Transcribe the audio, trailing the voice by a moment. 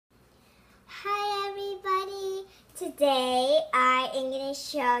today I am going to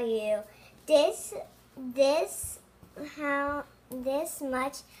show you this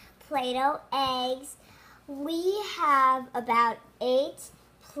much Play-Doh eggs. We have about 8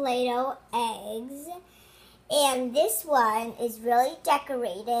 Play-Doh eggs, and this one is really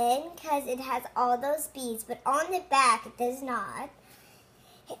decorated because it has all those beads, but on the back it does not.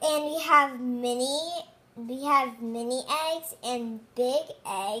 And we have mini eggs and big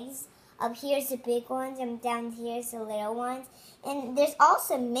eggs. Up here's the big ones, and down here's the little ones. And there's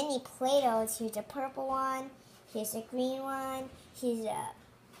also mini Play-Dohs. Here's a purple one, here's a green one, here's a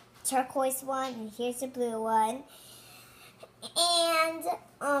turquoise one, and here's a blue one. And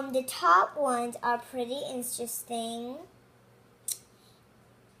the top ones are pretty interesting.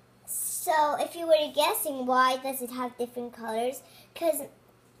 So if you were guessing why does it have different colors, because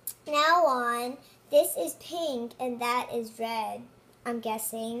now on, this is pink and that is red, I'm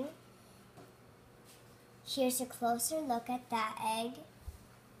guessing. Here's a closer look at that egg.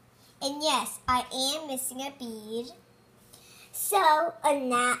 And yes, I am missing a bead. So,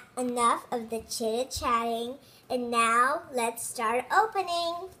 enough of the chitter-chatting, and now let's start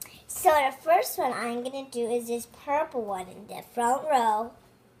opening. So the first one I'm going to do is this purple one in the front row.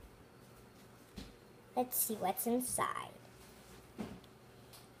 Let's see what's inside.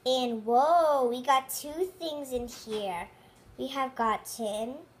 And whoa, we got 2 things in here. We have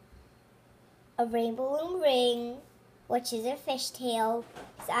gotten a rainbow balloon ring, which is a fishtail,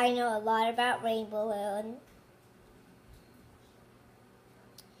 because I know a lot about rainbow balloon.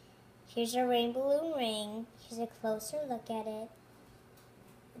 Here's a rainbow balloon ring. Here's a closer look at it.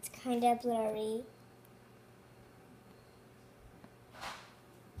 It's kind of blurry.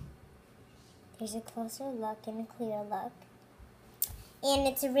 Here's a closer look and a clear look. And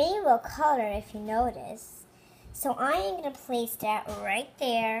it's a rainbow color if you notice. So I am going to place that right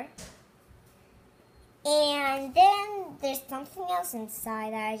there. And then there's something else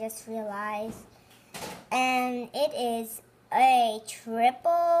inside that I just realized. And it is a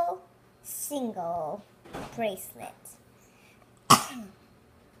triple single bracelet.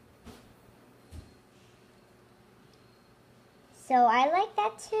 So I like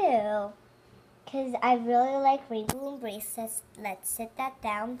that too, because I really like rainbow balloon bracelets. Let's set that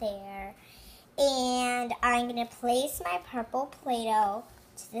down there. And I'm going to place my purple Play-Doh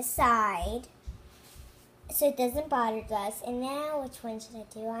to the side so it doesn't bother us. And now, which one should I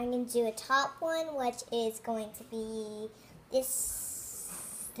do? I'm going to do a top one, which is going to be this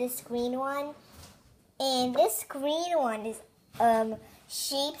green one. And this green one is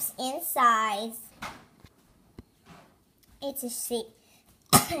shapes and size. It's a shape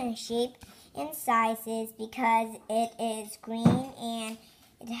and sizes because it is green and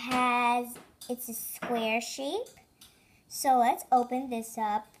it's a square shape. So let's open this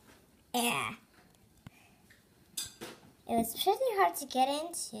up. Yeah. It was pretty hard to get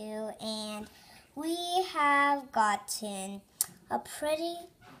into, and we have gotten a pretty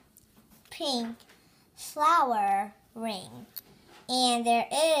pink flower ring. And there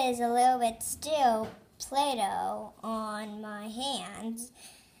is a little bit still Play-Doh on my hands.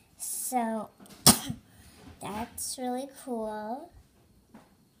 So that's really cool.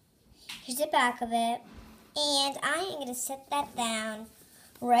 Here's the back of it. And I am going to set that down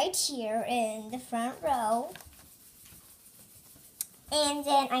right here in the front row. And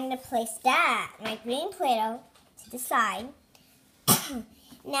then I'm going to place that, my green Play-Doh, to the side.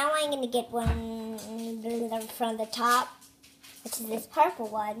 Now I'm going to get one from the top, which is this purple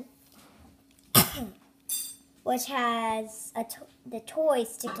one, which has the toy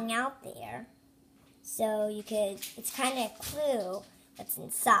sticking out there. So it's kind of a clue what's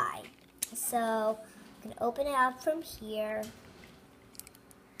inside. So I'm going to open it up from here.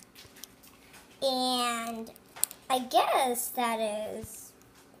 And I guess that is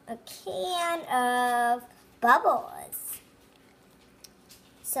a can of bubbles.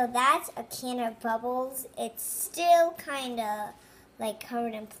 So that's a can of bubbles. It's still kind of like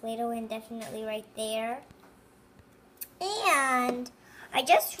covered in Play-Doh and definitely right there. And I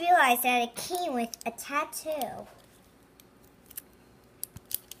just realized that it came with a tattoo.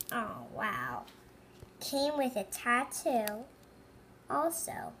 Oh, wow. Came with a tattoo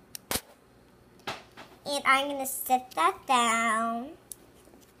also. And I'm going to set that down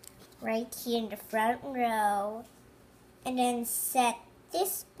right here in the front row. And then set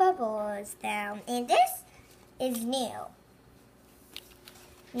this bubbles down. And this is new.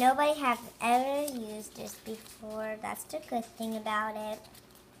 Nobody has ever used this before. That's the good thing about it.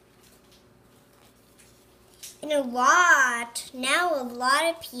 And a lot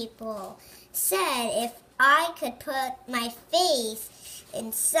of people said if I could put my face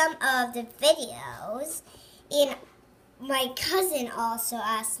in some of the videos, and my cousin also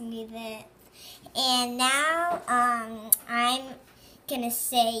asked me this. And now I'm going to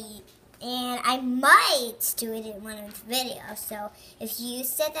say, and I might do it in one of the videos. So if you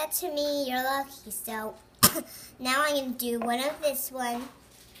said that to me, you're lucky. So now I'm going to do one of this one.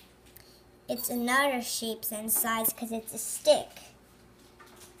 It's another shape and size because it's a stick.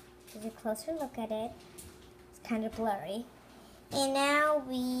 There's a closer look at it. It's kind of blurry. And now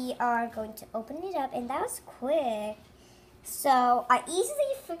we are going to open it up, and that was quick. So I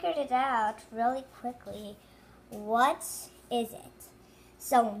easily figured it out really quickly. What is it?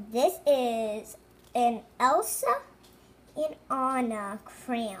 So this is an Elsa and Anna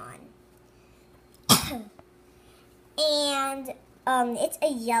crayon. And it's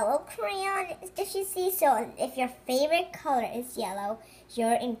a yellow crayon, if you see. So if your favorite color is yellow,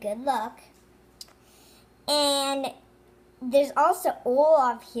 you're in good luck. And there's also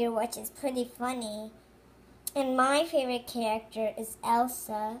Olaf here, which is pretty funny. And my favorite character is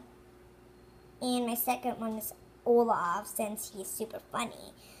Elsa. And my second one is Olaf, since he's super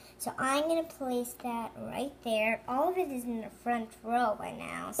funny. So I'm going to place that right there. All of it is in the front row by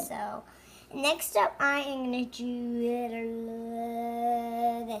now. So next up, I am going to do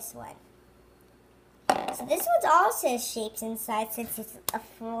this one. So this one's also shapes inside, since it's a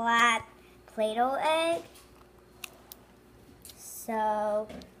flat Play-Doh egg. So,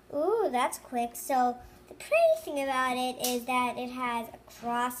 ooh, that's quick. So the pretty thing about it is that it has a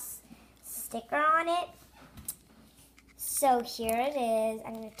cross sticker on it. So here it is.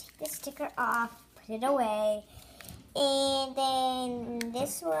 I'm going to take the sticker off, put it away. And then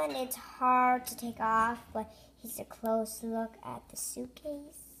this one, it's hard to take off, but here's a close look at the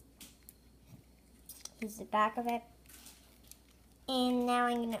suitcase. Here's the back of it. And now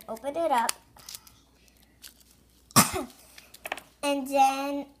I'm going to open it up. And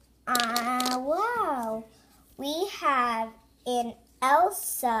then, wow, we have an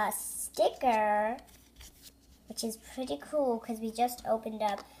Elsa sticker, which is pretty cool because we just opened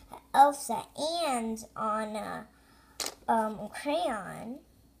up Elsa and Anna crayon.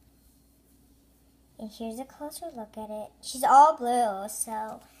 And here's a closer look at it. She's all blue,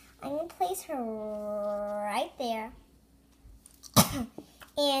 so I'm going to place her right there.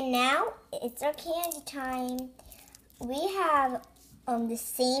 And now it's our candy time. We have the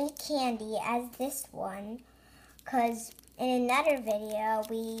same candy as this one, because in another video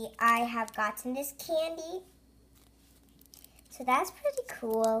I have gotten this candy. So that's pretty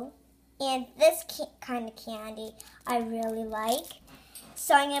cool. And this kind of candy I really like.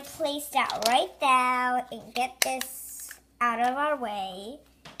 So I'm going to place that right down and get this out of our way.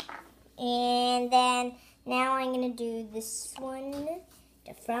 And then now I'm going to do this one,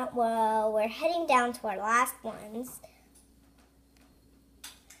 the front row. We're heading down to our last ones.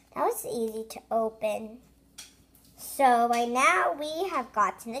 That was easy to open. So by now we have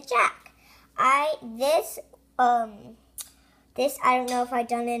gotten the Jack. This I don't know if I've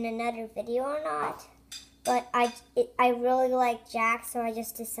done in another video or not, but I really like Jack, so I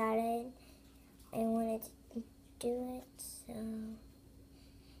just decided I wanted to do it. So,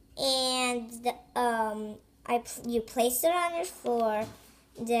 and you place it on your floor,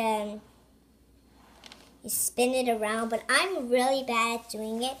 then you spin it around, but I'm really bad at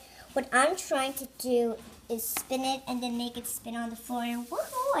doing it. What I'm trying to do is spin it and then make it spin on the floor, and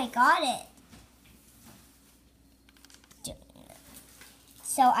woohoo, I got it.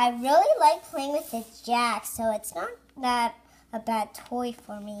 So I really like playing with this Jack, so it's not that a bad toy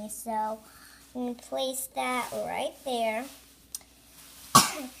for me. So I'm going to place that right there.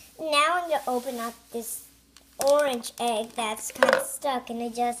 Now I'm going to open up this orange egg that's kind of stuck, and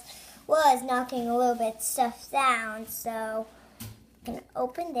it just was knocking a little bit stuff down. So I'm going to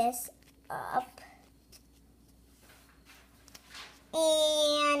open this up.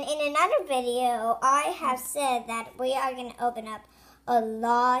 And in another video, I have said that we are going to open up a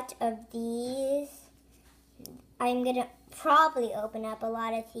lot of these. I'm going to probably open up a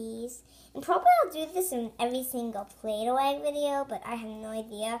lot of these. And probably I'll do this in every single Play-Doh egg video, but I have no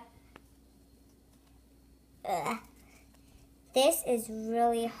idea. This is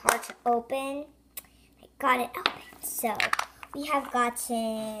really hard to open. I got it open. So we have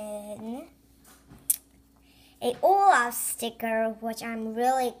gotten a Olaf sticker, which I'm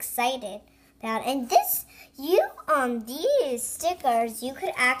really excited about. And these stickers, you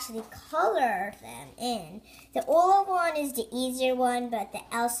could actually color them in. The Olaf one is the easier one, but the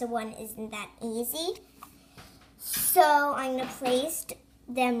Elsa one isn't that easy. So I'm going to place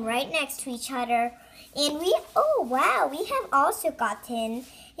them right next to each other. And we have also gotten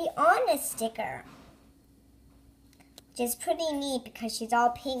a Anna sticker, which is pretty neat because she's all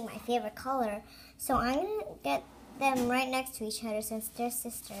pink, my favorite color. So I'm going to get them right next to each other since they're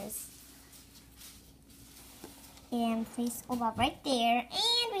sisters. And place Olaf right there.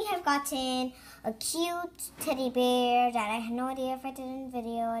 And we have gotten a cute teddy bear that I had no idea if I did in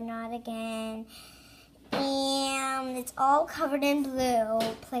video or not again. And it's all covered in blue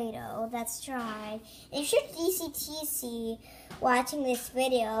Play-Doh that's dried. If you're DCTC watching this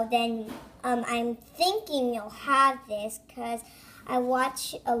video, then I'm thinking you'll have this because I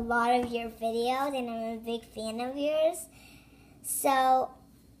watch a lot of your videos and I'm a big fan of yours. So,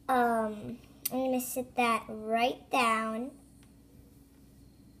 I'm going to sit that right down,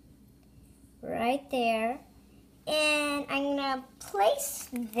 right there, and I'm going to place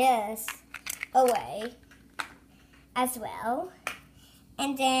this away as well.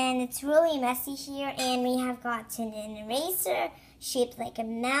 And then it's really messy here, and we have gotten an eraser shaped like a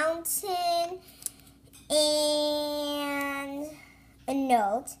mountain and a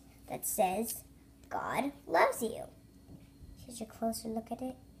note that says, God loves you. Here's a closer look at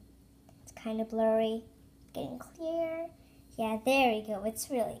it. It's kind of blurry. Getting clear. Yeah, there we go. It's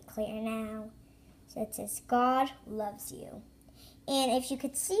really clear now. So it says, God loves you. And if you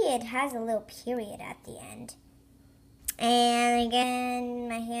could see, it has a little period at the end. And again,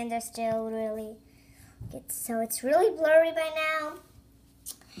 my hands are still really, so it's really blurry by now.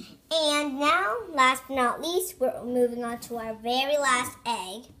 And now, last but not least, we're moving on to our very last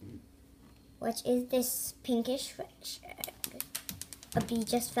egg, which is this pinkish fish egg. A bee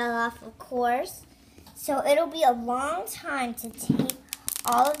just fell off, of course. So it'll be a long time to take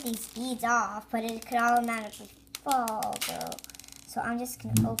all of these beads off, but it could automatically fall, though. So I'm just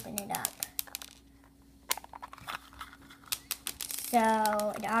going to open it up.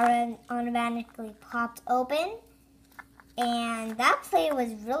 So it automatically popped open. And that plate was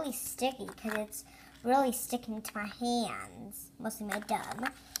really sticky because it's really sticking to my hands, mostly my thumb.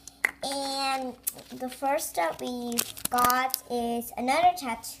 And the first that we've got is another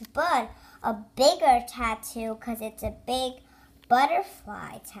tattoo, but a bigger tattoo because it's a big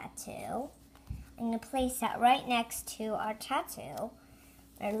butterfly tattoo. I'm going to place that right next to our tattoo,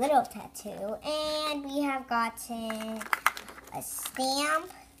 our little tattoo. And we have gotten a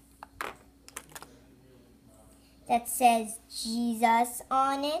stamp that says Jesus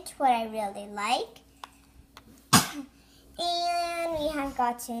on it, what I really like. And we have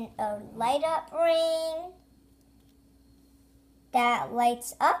gotten a light up ring that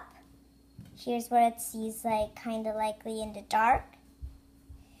lights up. Here's what it sees like, kind of likely in the dark.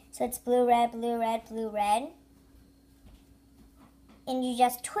 So it's blue, red, blue, red, blue, red. And you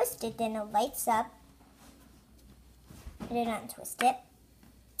just twist it, then it lights up. I did not twist it.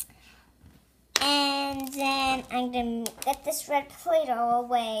 And then I'm going to get this red Play-Doh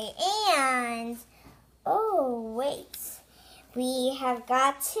away. And, oh, wait. We have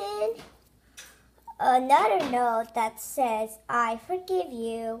gotten another note that says, I forgive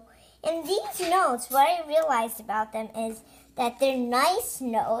you. And these notes, what I realized about them is that they're nice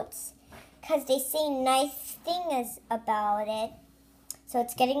notes because they say nice things about it. So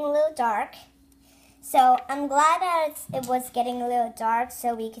it's getting a little dark. So I'm glad that it was getting a little dark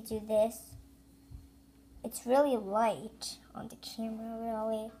so we could do this. It's really light on the camera,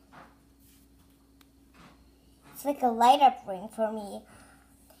 really. It's like a light up ring for me.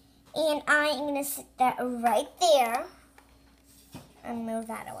 And I'm going to sit that right there and move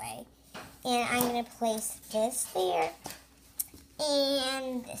that away. And I'm going to place this there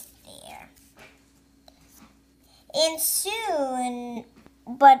and this there. And soon,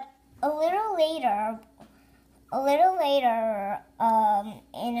 but a little later,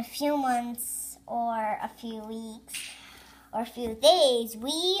 in a few months or a few weeks or a few days,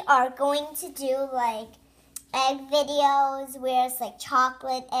 we are going to do like egg videos where it's like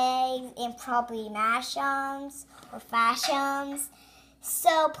chocolate eggs and probably mashems or fashems.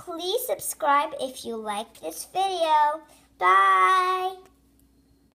 So please subscribe if you like this video. Bye!